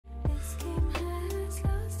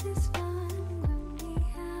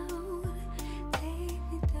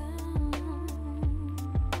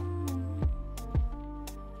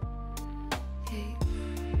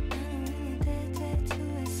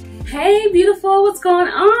Hey beautiful, what's going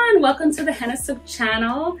on? Welcome to the Hennasooq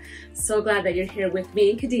channel. So glad that you're here with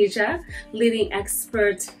me, Khadija, leading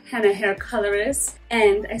expert henna hair colorist,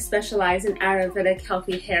 and I specialize in Ayurvedic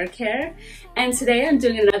healthy hair care. And today I'm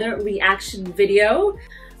doing another reaction video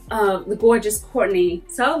of the gorgeous Courtney.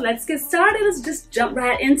 So let's get started. Let's just jump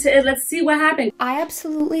right into it. Let's see what happened. I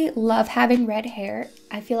absolutely love having red hair.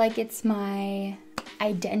 I feel like it's my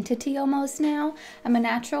identity almost now. I'm a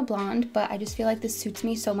natural blonde, but I just feel like this suits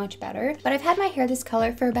me so much better. But I've had my hair this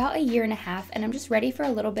color for about a year and a half, and I'm just ready for a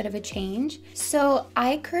little bit of a change. So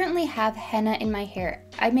I currently have henna in my hair.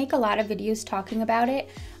 I make a lot of videos talking about it,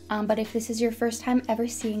 but if this is your first time ever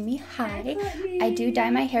seeing me, hi. I do dye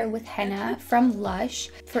my hair with henna from Lush.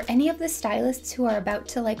 For any of the stylists who are about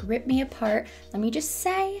to like rip me apart, let me just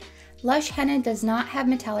say, Lush henna does not have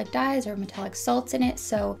metallic dyes or metallic salts in it,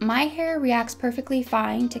 so my hair reacts perfectly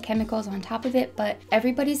fine to chemicals on top of it, but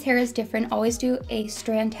everybody's hair is different. Always do a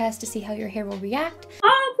strand test to see how your hair will react.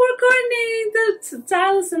 Oh, poor Courtney, the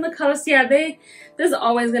stylists and the colors, yeah, there's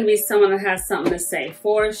always gonna be someone that has something to say,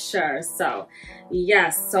 for sure. So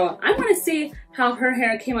yes, so I wanna see how her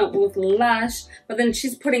hair came up with Lush, but then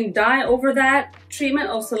she's putting dye over that treatment.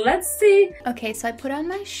 Oh, so let's see. Okay, so I put on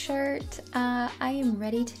my shirt. I am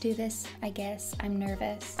ready to do this, I guess. I'm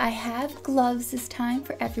nervous. I have gloves this time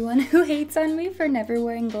for everyone who hates on me for never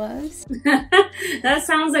wearing gloves. That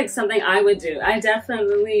sounds like something I would do. I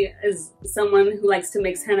definitely, as someone who likes to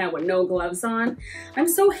mix henna with no gloves on, I'm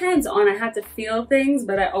so hands-on. I have to feel things,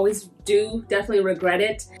 but I always do definitely regret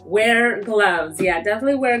it. Wear gloves. Yeah,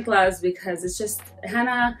 definitely wear gloves, because it's just,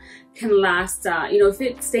 henna can last, you know, if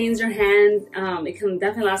it stains your hand, it can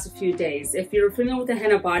definitely last a few days. If you're familiar with the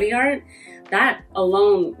henna body art, that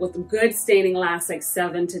alone with good staining lasts like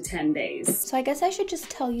 7 to 10 days. So I guess I should just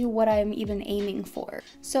tell you what I'm even aiming for.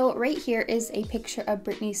 So right here is a picture of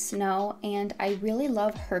Brittany Snow, and I really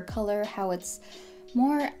love her color, how it's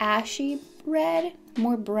more ashy red,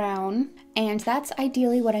 more brown, and that's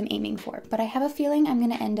ideally what I'm aiming for. But I have a feeling I'm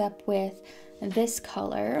gonna end up with this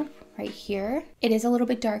color right here. It is a little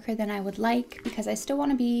bit darker than I would like because I still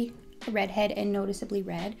want to be a redhead and noticeably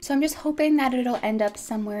red. So I'm just hoping that it'll end up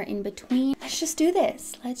somewhere in between. Let's just do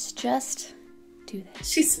this. Let's just do this.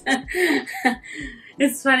 She's,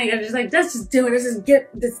 it's funny, I'm just like, let's just do it. Let's just get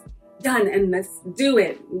this done and let's do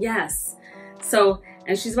it. Yes. So,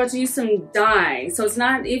 and she's about to use some dye. So it's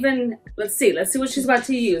not even, let's see what she's about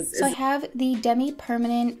to use. So I have the Demi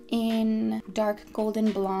Permanent in dark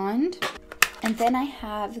golden blonde. And then I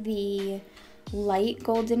have the light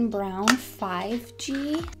golden brown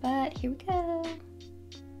 5G, but here we go.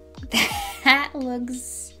 That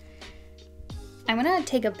looks, I'm gonna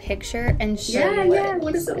take a picture and show you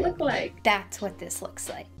what does it look like? That's what this looks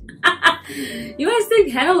like. You guys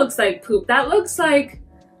think henna looks like poop? That looks like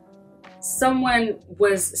someone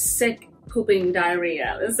was sick pooping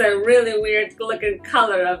diarrhea. It's a really weird looking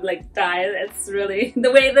color of like dye. It's really,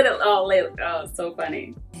 the way that it all looks, oh, so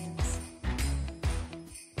funny.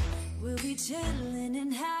 We'll be chilling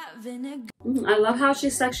and having a I love how she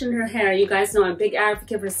sectioned her hair. You guys know I'm a big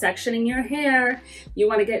advocate for sectioning your hair. You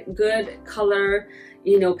want to get good color,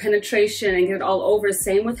 you know, penetration and get it all over.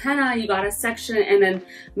 Same with henna, you gotta section it and then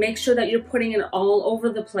make sure that you're putting it all over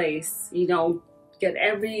the place. You know, get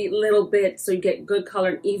every little bit so you get good color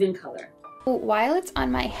and even color. While it's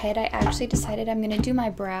on my head, I actually decided I'm gonna do my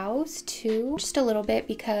brows too, just a little bit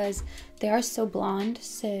because they are so blonde.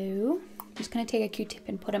 So I'm just gonna take a Q-tip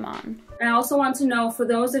and put them on. And I also want to know, for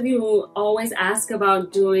those of you who always ask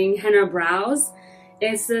about doing henna brows,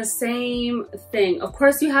 it's the same thing. Of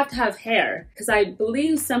course, you have to have hair, because I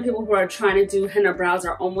believe some people who are trying to do henna brows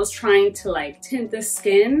are almost trying to like tint the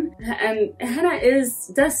skin. And henna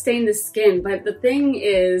does stain the skin, but the thing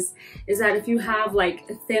is that if you have like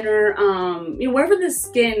thinner, you know, wherever the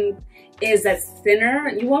skin is that's thinner,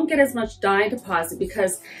 you won't get as much dye deposit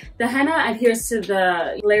because the henna adheres to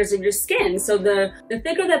the layers of your skin. So the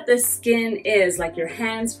thicker that the skin is, like your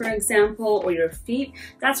hands for example, or your feet,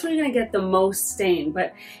 that's where you're gonna get the most stain.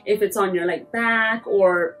 But if it's on your like back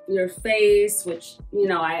or your face, which, you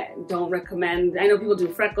know, I don't recommend. I know people do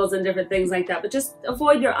freckles and different things like that, but just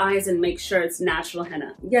avoid your eyes and make sure it's natural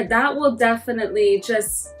henna. Yeah, that will definitely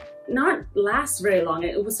just not last very long.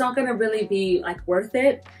 It's not gonna really be like worth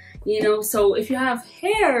it. You know, so if you have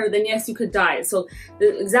hair, then yes, you could dye it. So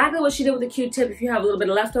exactly what she did with the Q-tip, if you have a little bit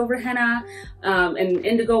of leftover henna and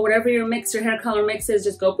indigo, whatever your hair color mix is,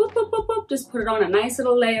 just go boop, boop, boop, boop, just put it on a nice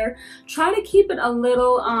little layer. Try to keep it a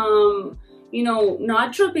little, you know,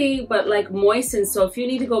 not drippy, but like moistened. So if you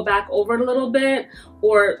need to go back over it a little bit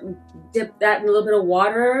or dip that in a little bit of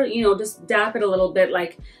water, you know, just dap it a little bit,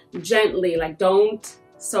 like gently, like don't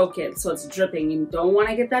soak it so it's dripping. You don't want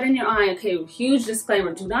to get that in your eye. Okay, huge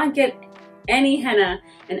disclaimer, do not get any henna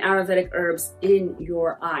and Ayurvedic herbs in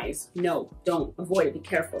your eyes. No, don't. Avoid it. Be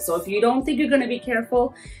careful. So if you don't think you're going to be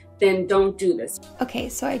careful, then don't do this. Okay,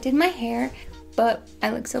 so I did my hair, but I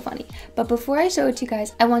look so funny. But before I show it to you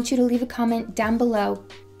guys, I want you to leave a comment down below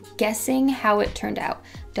guessing how it turned out.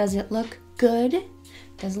 Does it look good?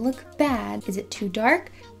 Does it look bad? Is it too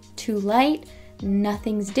dark? Too light?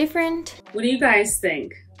 Nothing's different? What do you guys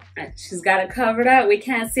think? She's got it covered up. We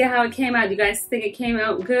can't see how it came out. Do you guys think it came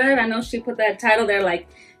out good? I know she put that title there like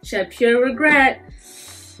she had pure regret.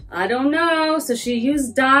 I don't know. So she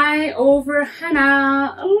used dye over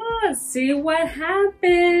henna. Oh, let's see what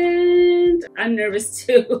happened. I'm nervous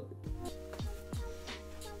too.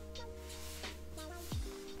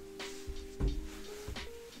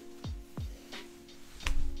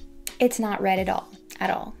 It's not red at all.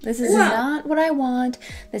 This is not what I want.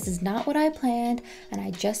 This is not what I planned. And I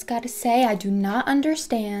just gotta say, I do not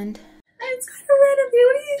understand. It's kind of red and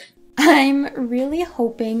beauty. I'm really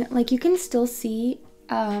hoping, like you can still see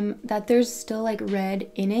that there's still like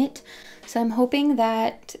red in it. So I'm hoping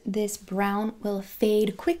that this brown will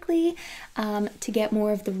fade quickly to get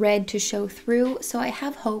more of the red to show through. So I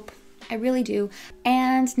have hope. I really do.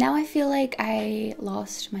 And now I feel like I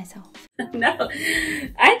lost myself. No,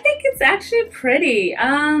 I think it's actually pretty.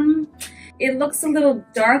 It looks a little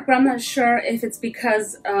dark, but I'm not sure if it's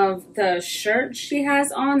because of the shirt she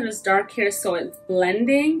has on. There's dark here, so it's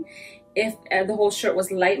blending. If the whole shirt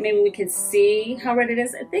was light, maybe we could see how red it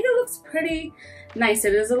is. I think it looks pretty nice.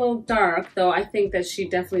 It is a little dark, though. I think that she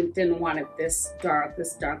definitely didn't want it this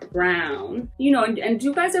dark brown. You know, and do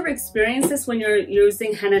you guys ever experience this when you're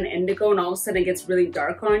using henna and indigo and all of a sudden it gets really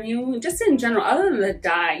dark on you? Just in general, other than the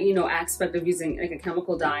dye, you know, aspect of using like a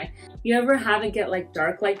chemical dye. You ever have it get like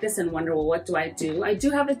dark like this and wonder, well, what do? I do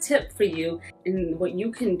have a tip for you, and what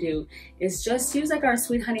you can do is just use like our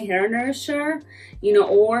Sweet Honey Hair Nourisher, you know,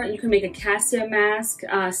 or you can make a cassia mask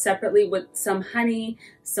separately with some honey,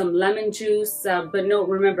 some lemon juice, but no,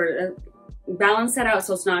 remember, balance that out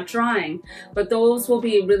so it's not drying. But those will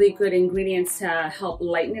be really good ingredients to help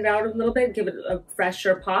lighten it out a little bit, give it a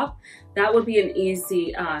fresher pop. That would be an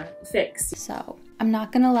easy fix. So I'm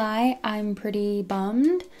not gonna lie, I'm pretty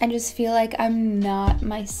bummed. I just feel like I'm not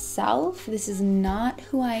myself. This is not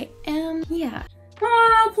who I am. Yeah.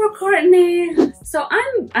 Oh, poor Courtney. So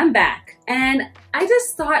I'm back, and I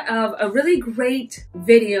just thought of a really great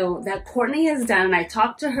video that Courtney has done, and I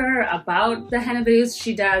talked to her about the henna videos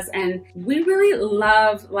she does, and we really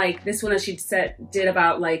love like this one that she did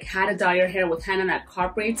about like how to dye your hair with henna, that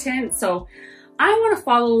coppery tint. So I want to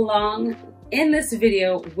follow along in this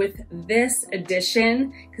video with this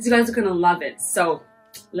edition because you guys are gonna love it. So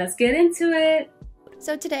let's get into it.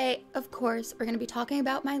 So today, of course, we're gonna be talking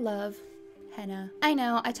about my love, henna. I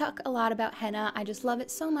know, I talk a lot about henna. I just love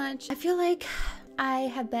it so much. I feel like I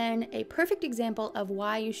have been a perfect example of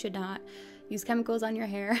why you should not use chemicals on your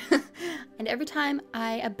hair. And every time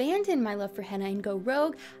I abandon my love for henna and go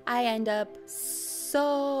rogue, I end up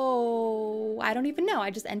I don't even know.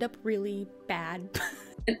 I just end up really bad.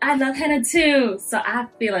 And I love henna too. So I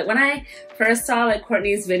feel like when I first saw like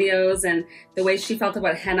Courtney's videos and the way she felt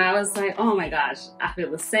about henna, I was like, oh my gosh, I feel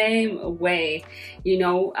the same way. You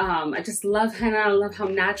know, I just love henna. I love how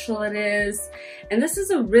natural it is. And this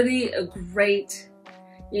is a great,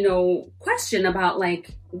 you know, question about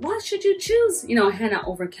like, what should you choose, you know, henna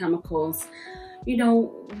over chemicals? You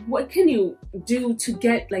know, what can you do to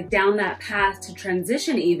get like down that path to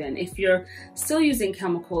transition? Even if you're still using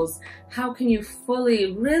chemicals, how can you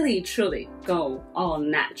fully, really, truly go all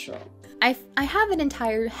natural? I have an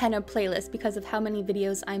entire henna playlist because of how many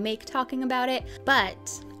videos I make talking about it,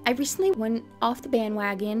 but I recently went off the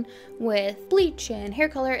bandwagon with bleach and hair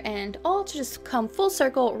color and all to just come full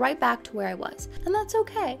circle right back to where I was. And that's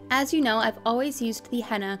okay. As you know, I've always used the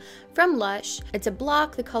henna from Lush. It's a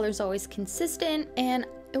block, the color's always consistent, and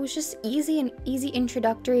it was just easy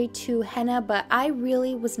introductory to henna, but I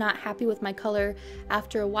really was not happy with my color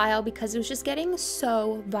after a while because it was just getting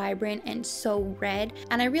so vibrant and so red.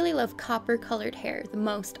 And I really love copper colored hair the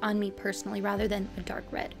most on me personally rather than a dark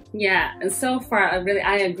red. Yeah, and so far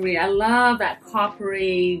I agree. I love that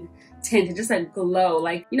coppery tint, just a glow.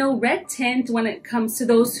 Like, you know, red tint, when it comes to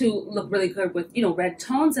those who look really good with, you know, red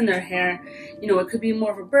tones in their hair, you know, it could be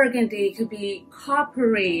more of a burgundy, it could be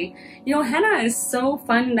coppery. You know, henna is so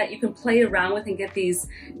fun that you can play around with and get these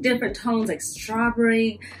different tones like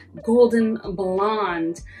strawberry, golden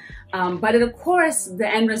blonde. But of course, the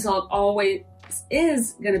end result always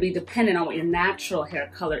is going to be dependent on what your natural hair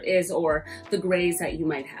color is or the grays that you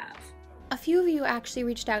might have. A few of you actually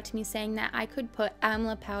reached out to me saying that I could put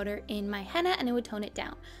Amla powder in my henna and it would tone it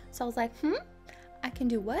down. So I was like, I can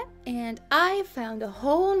do what? And I found a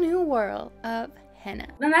whole new world of henna.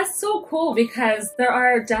 And that's so cool because there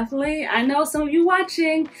are definitely, I know some of you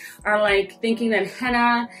watching are like thinking that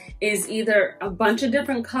henna is either a bunch of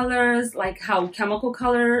different colors, like how chemical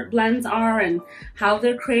color blends are and how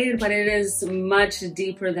they're created, but it is much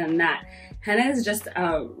deeper than that. Henna is just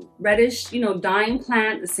a reddish, dyeing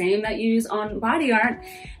plant, the same that you use on body art.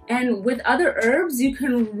 And with other herbs, you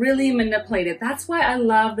can really manipulate it. That's why I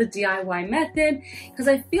love the DIY method, because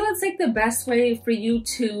I feel it's like the best way for you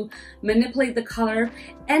to manipulate the color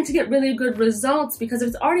and to get really good results, because if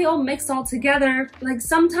it's already all mixed all together, like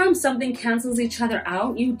sometimes something cancels each other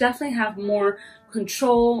out. You definitely have more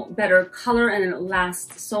control, better color, and it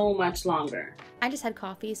lasts so much longer. I just had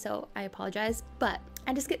coffee, so I apologize, but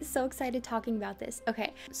I just get so excited talking about this.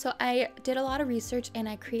 Okay, so I did a lot of research and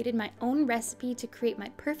I created my own recipe to create my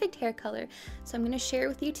perfect hair color. So I'm gonna share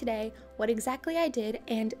with you today what exactly I did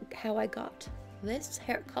and how I got this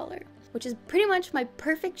hair color, which is pretty much my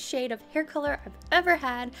perfect shade of hair color I've ever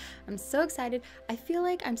had. I'm so excited. I feel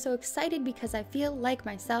like I'm so excited because I feel like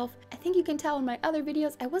myself. I think you can tell in my other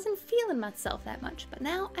videos I wasn't feeling myself that much, but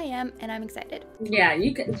now I am and I'm excited. Yeah,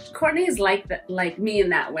 you can. Courtney is like me in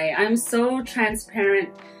that way. I'm so transparent.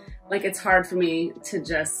 Like it's hard for me to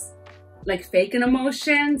just like fake an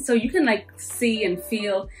emotion. So you can like see and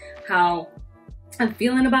feel how I'm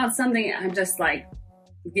feeling about something. I'm just like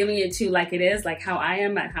giving it to you like it is, like how I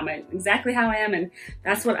am, exactly how I am, and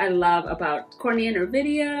that's what I love about Courtney and her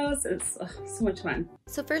videos. It's so much fun.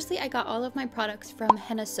 So firstly, I got all of my products from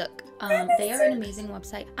Hennasooq. They are an amazing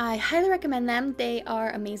website. I highly recommend them. They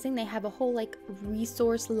are amazing. They have a whole like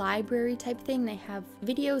resource library type thing. They have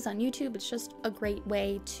videos on YouTube. It's just a great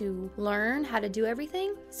way to learn how to do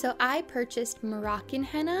everything. So I purchased Moroccan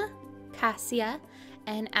Henna, Cassia,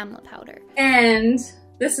 and Amla Powder. And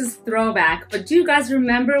this is throwback, but do you guys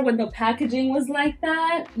remember when the packaging was like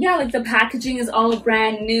that? Yeah, like the packaging is all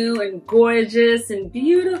brand new and gorgeous and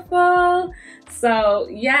beautiful. So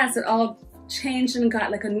yes, it all changed and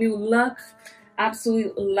got like a new look.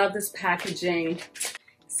 Absolutely love this packaging.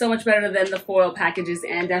 So much better than the foil packages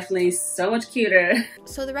and definitely so much cuter.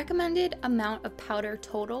 So the recommended amount of powder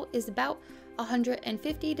total is about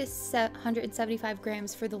 150 to 175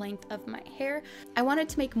 grams for the length of my hair. I wanted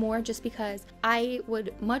to make more just because I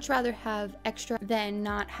would much rather have extra than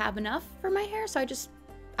not have enough for my hair. So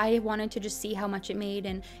I wanted to just see how much it made,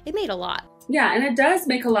 and it made a lot. Yeah, and it does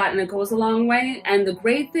make a lot and it goes a long way. And the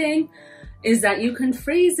great thing is that you can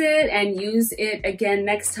freeze it and use it again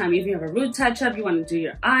next time. If you have a root touch-up, you want to do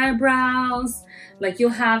your eyebrows, like you'll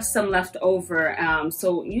have some left over.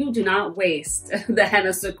 So you do not waste the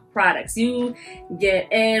Hennasooq products. You get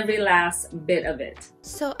every last bit of it.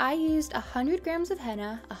 So I used 100 grams of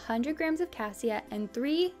henna, 100 grams of cassia, and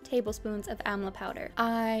 3 tablespoons of amla powder.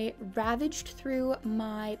 I ravaged through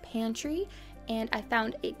my pantry and I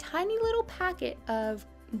found a tiny little packet of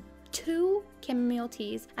 2 chamomile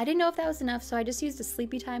teas. I didn't know if that was enough, so I just used a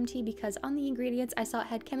sleepy time tea because on the ingredients I saw it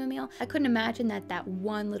had chamomile. I couldn't imagine that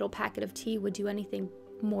one little packet of tea would do anything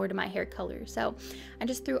more to my hair color. So I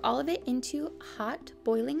just threw all of it into hot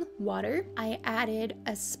boiling water. I added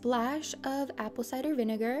a splash of apple cider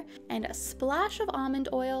vinegar and a splash of almond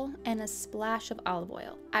oil and a splash of olive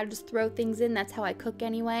oil. I just throw things in. That's how I cook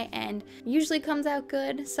anyway, and usually comes out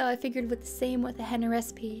good. So I figured with the same with a henna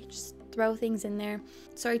recipe, just throw things in there.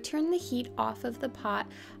 So I turned the heat off of the pot.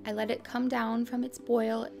 I let it come down from its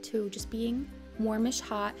boil to just being warmish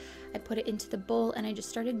hot. I put it into the bowl and I just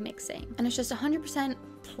started mixing. And it's just 100%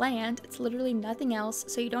 plant. It's literally nothing else.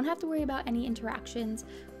 So you don't have to worry about any interactions,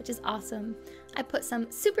 which is awesome. I put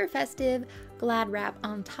some super festive Glad wrap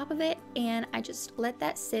on top of it and I just let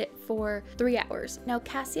that sit for 3 hours. Now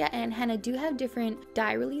cassia and henna do have different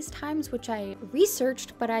dye release times, which I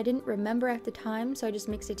researched, but I didn't remember at the time, so I just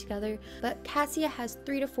mixed it together. But cassia has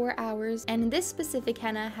 3 to 4 hours and this specific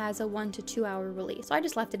henna has a 1 to 2 hour release. So I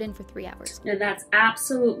just left it in for 3 hours. And that's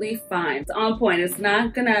absolutely fine. It's on point. It's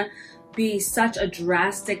not gonna be such a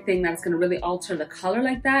drastic thing that's gonna really alter the color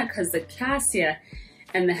like that, because the cassia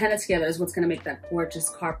and the henna together is what's going to make that gorgeous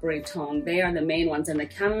coppery tone. They are the main ones, and the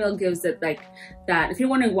chamomile gives it like that. If you're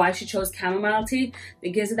wondering why she chose chamomile tea, it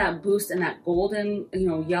gives it that boost and that golden,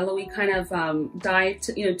 yellowy kind of dye,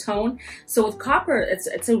 tone. So with copper,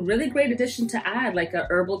 it's a really great addition to add, like a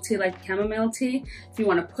herbal tea like chamomile tea, if you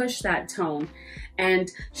want to push that tone. and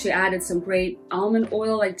she added some great almond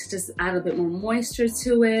oil, like to just add a bit more moisture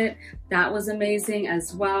to it. That was amazing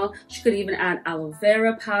as well. She could even add aloe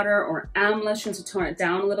vera powder or amla. She wants to tone it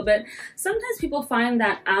down a little bit. Sometimes people find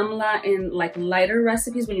that amla in like lighter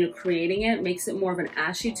recipes, when you're creating it, makes it more of an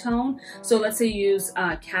ashy tone. So let's say you use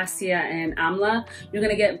cassia and amla, you're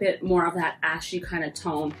gonna get a bit more of that ashy kind of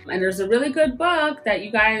tone. And there's a really good book that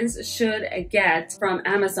you guys should get from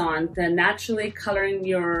Amazon, the Naturally Coloring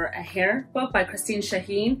Your Hair book by Christine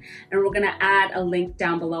Shaheen. And we're gonna add a link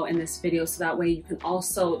down below in this video, so that way you can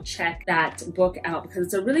also check that book out, because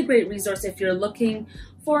it's a really great resource if you're looking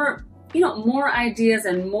for, you know, more ideas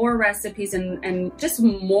and more recipes and just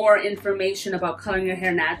more information about coloring your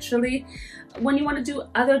hair naturally when you want to do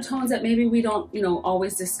other tones that maybe we don't, you know,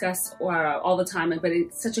 always discuss or all the time. But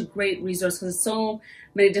it's such a great resource because there's so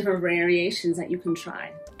many different variations that you can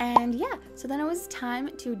try. And yeah, so then it was time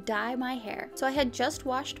to dye my hair. So I had just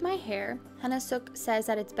washed my hair. Hennasooq says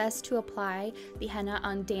that it's best to apply the henna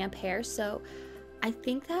on damp hair, so I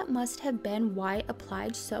think that must have been why it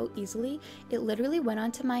applied so easily. It literally went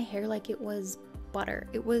onto my hair like it was butter.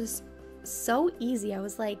 It was so easy. I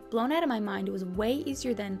was like blown out of my mind. It was way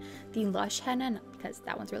easier than the Lush henna, because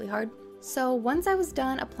that one's really hard. So once I was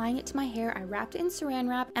done applying it to my hair, I wrapped it in saran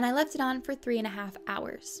wrap and I left it on for 3.5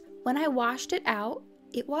 hours. When I washed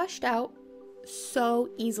it washed out so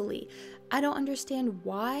easily. I don't understand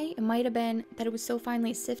why. It might have been that it was so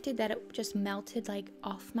finely sifted that it just melted like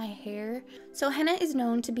off my hair. So henna is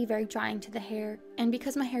known to be very drying to the hair, and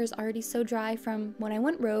because my hair is already so dry from when I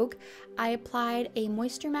went rogue, I applied a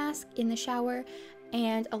moisture mask in the shower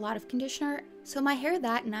and a lot of conditioner. So my hair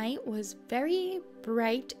that night was very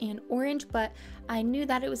bright and orange, but I knew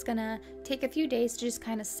that it was gonna take a few days to just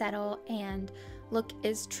kind of settle and look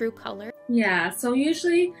its true color. Yeah, so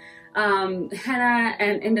usually henna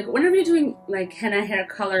and indigo, whenever you're doing like henna hair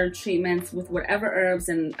color treatments with whatever herbs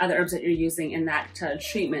and other herbs that you're using in that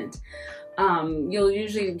treatment, you'll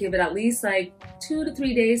usually give it at least like 2 to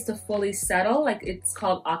 3 days to fully settle. Like, it's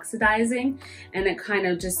called oxidizing, and it kind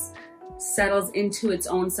of just settles into its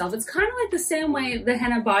own self. It's kind of like the same way the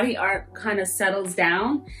henna body art kind of settles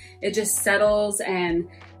down. It just settles and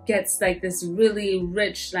gets like this really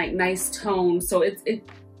rich, like nice tone. So it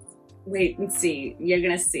wait and see, you're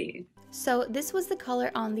gonna see. So this was the color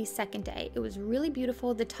on the second day. It was really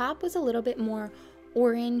beautiful. The top was a little bit more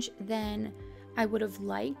orange than I would have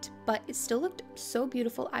liked, but it still looked so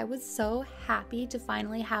beautiful. I was so happy to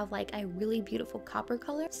finally have like a really beautiful copper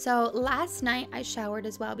color. So last night I showered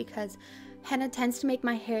as well, because henna tends to make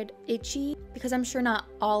my hair itchy, because I'm sure not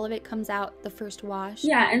all of it comes out the first wash.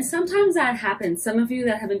 Yeah, and sometimes that happens. Some of you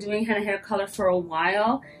that have been doing henna hair color for a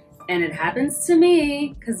while, and it happens to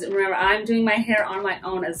me, because remember, I'm doing my hair on my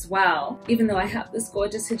own as well, even though I have this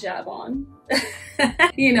gorgeous hijab on.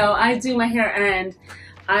 You know, I do my hair, and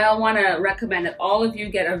I want to recommend that all of you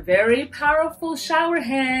get a very powerful shower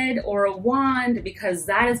head or a wand, because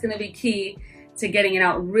that is going to be key to getting it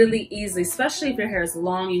out really easily, especially if your hair is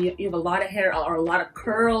long and you have a lot of hair or a lot of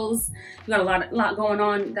curls, you got a lot going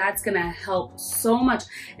on. That's gonna help so much.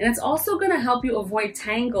 And it's also gonna help you avoid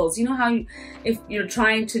tangles. You know how if you're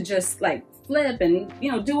trying to just like flip and, you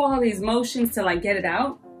know, do all these motions to like get it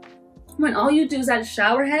out, when all you do is add a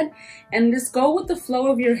shower head and just go with the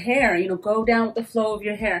flow of your hair, you know, go down with the flow of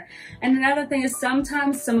your hair. And another thing is,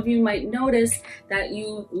 sometimes some of you might notice that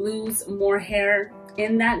you lose more hair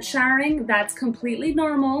in that showering. That's completely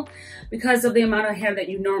normal because of the amount of hair that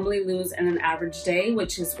you normally lose in an average day,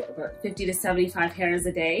 which is about 50 to 75 hairs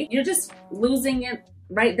a day. You're just losing it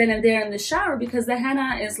right then and there in the shower because the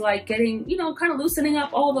henna is like getting, you know, kind of loosening up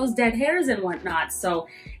all those dead hairs and whatnot. So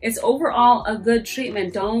it's overall a good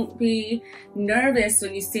treatment. Don't be nervous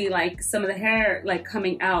when you see like some of the hair like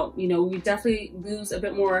coming out. You know, we definitely lose a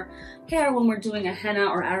bit more hair when we're doing a henna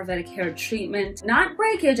or Ayurvedic hair treatment. Not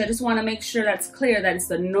breakage. I just want to make sure that's clear that it's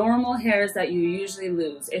the normal hairs that you usually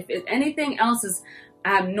lose. If anything else is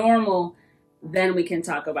abnormal, then we can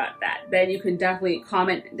talk about that. Then you can definitely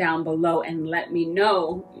comment down below and let me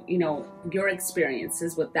know, you know, your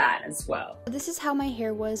experiences with that as well. This is how my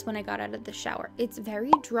hair was when I got out of the shower. It's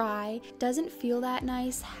very dry, doesn't feel that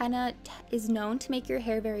nice. Henna is known to make your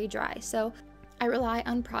hair very dry, so I rely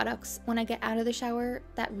on products when I get out of the shower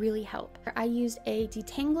that really help. I used a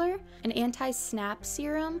detangler, an anti-snap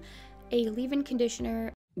serum, a leave-in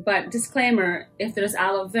conditioner. But disclaimer, if there's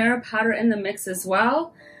aloe vera powder in the mix as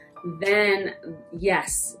well, then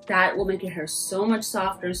yes, that will make your hair so much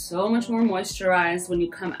softer, so much more moisturized when you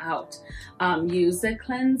come out. Use the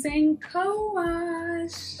cleansing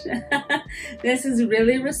co-wash. This is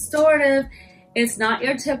really restorative. It's not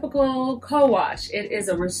your typical co-wash. It is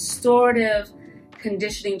a restorative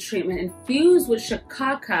conditioning treatment infused with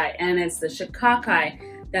shikakai, and it's the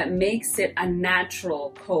shikakai that makes it a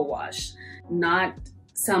natural co-wash, not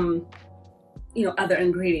some other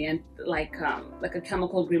ingredient like a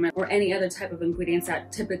chemical ingredient or any other type of ingredients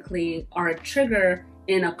that typically are a trigger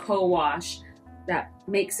in a co-wash that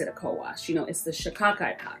makes it a co-wash. It's the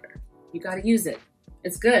shikakai powder. You got to use it.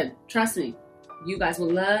 It's good. Trust me. You guys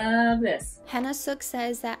will love this. Hennasooq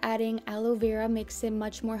says that adding aloe vera makes it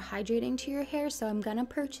much more hydrating to your hair, so I'm gonna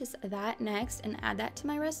purchase that next and add that to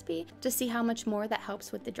my recipe to see how much more that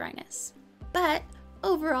helps with the dryness. But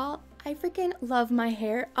overall, I freaking love my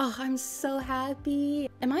hair. Oh, I'm so happy.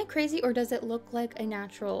 Am I crazy, or does it look like a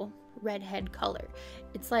natural redhead color?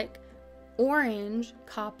 It's like orange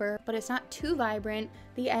copper, but it's not too vibrant.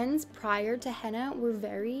 The ends prior to henna were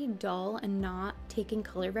very dull and not taking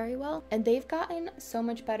color very well, and they've gotten so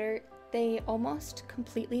much better. They almost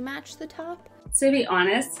completely match the top. To be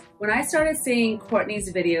honest, when I started seeing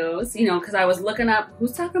Courtney's videos, because I was looking up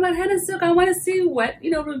who's talking about Hennasooq, I want to see what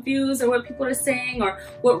reviews or what people are saying or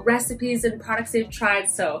what recipes and products they've tried.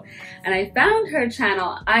 And I found her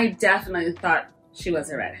channel. I definitely thought she was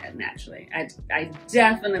a redhead naturally. I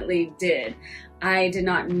definitely did. I did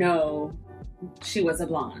not know she was a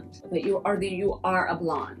blonde, but you are a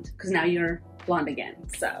blonde, because now you're blonde again.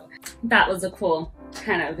 So that was a cool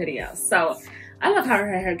kind of video. So I love how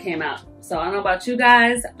her hair came out. So I don't know about you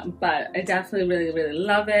guys, but I definitely really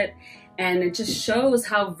love it. And it just shows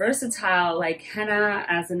how versatile like henna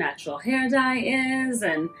as a natural hair dye is,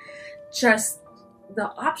 and just the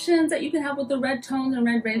options that you can have with the red tones and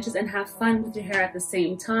red ranges and have fun with your hair at the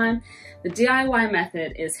same time. The DIY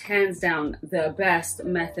method is hands down the best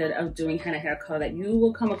method of doing henna hair color that you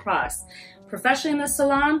will come across. Professionally in the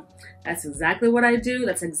salon, that's exactly what I do.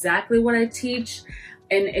 That's exactly what I teach.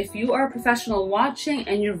 And if you are a professional watching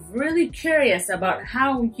and you're really curious about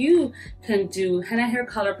how you can do henna hair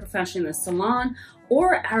color professionally in the salon,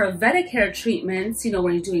 or Ayurvedic hair treatments,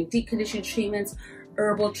 when you're doing deep conditioning treatments,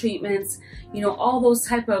 herbal treatments, all those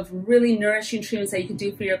type of really nourishing treatments that you can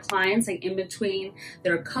do for your clients, like in between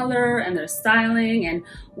their color and their styling and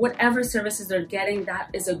whatever services they're getting, that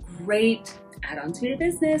is a great add-on to your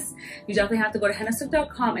business. You definitely have to go to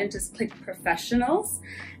hennasooq.com and just click professionals,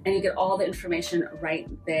 and you get all the information right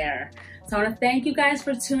there. So I want to thank you guys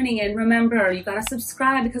for tuning in. Remember, you got to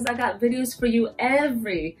subscribe, because I got videos for you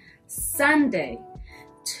every Sunday,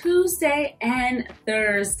 Tuesday, and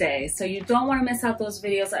Thursday. So you don't want to miss out those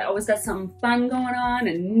videos. I always got something fun going on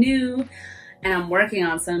and new, and I'm working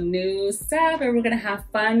on some new stuff, and we're gonna have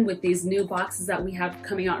fun with these new boxes that we have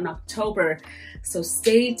coming out in October. So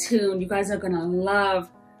stay tuned. You guys are gonna love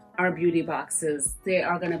our beauty boxes. They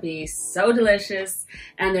are gonna be so delicious,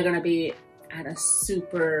 and they're gonna be at a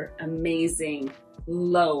super amazing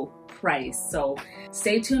low price. So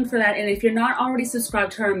stay tuned for that. And if you're not already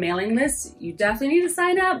subscribed to our mailing list, you definitely need to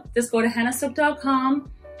sign up. Just go to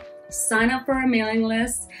hennasooq.com, sign up for our mailing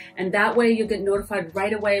list, and that way you'll get notified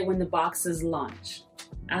right away when the boxes launch.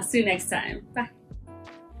 I'll see you next time. Bye.